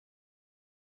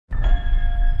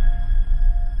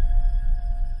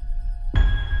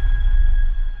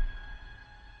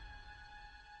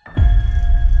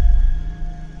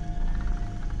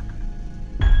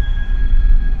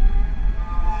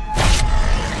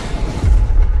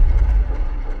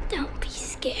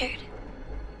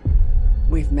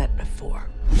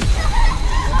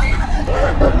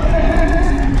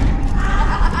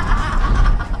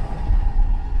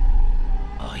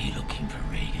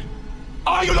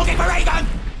looking for Reagan?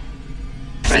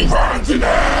 She burns in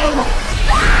hell!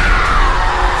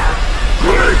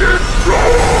 Reagan, no!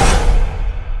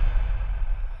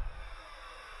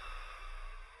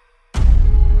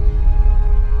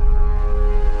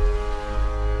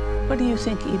 What do you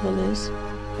think evil is?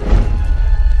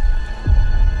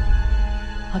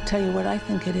 I'll tell you what I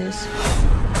think it is.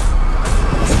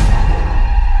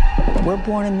 We're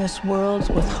born in this world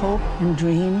with hope and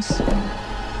dreams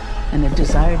and a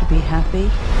desire to be happy.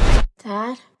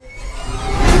 Dad?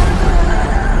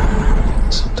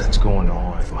 Something's going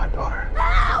on with my daughter.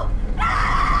 No!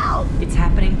 No! It's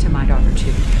happening to my daughter,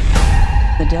 too.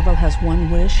 The devil has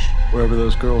one wish. Wherever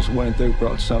those girls went, they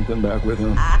brought something back with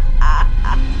them.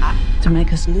 To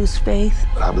make us lose faith.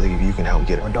 But I believe you can help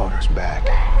get our daughters back.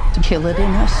 To kill it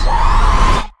in us.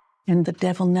 And the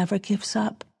devil never gives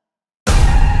up.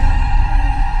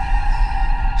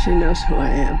 She knows who I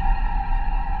am.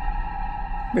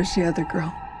 Where's the other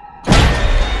girl?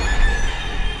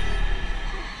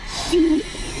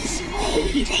 She's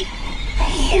waiting for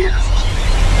you.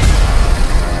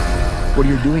 What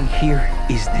you're doing here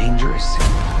is dangerous.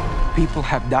 People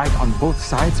have died on both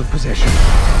sides of possession.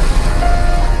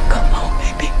 Come home,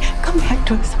 baby. Come back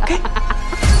to us, okay?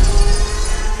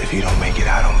 If you don't make it,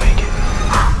 I don't make it.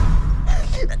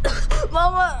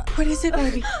 Mama! What is it,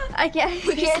 baby? I can't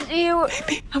get you.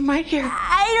 Baby, I'm right here.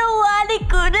 I don't want to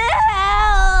go to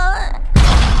hell.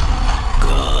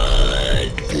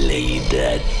 God played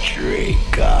that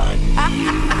trick on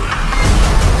you.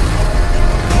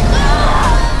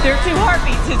 There are 2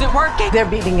 heartbeats. Is it working? They're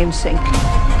beating in sync.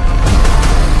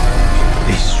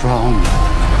 Be strong.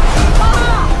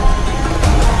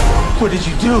 What did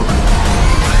you do?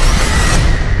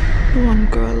 One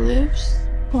girl lives,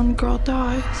 one girl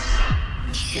dies.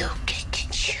 You get to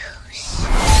choose.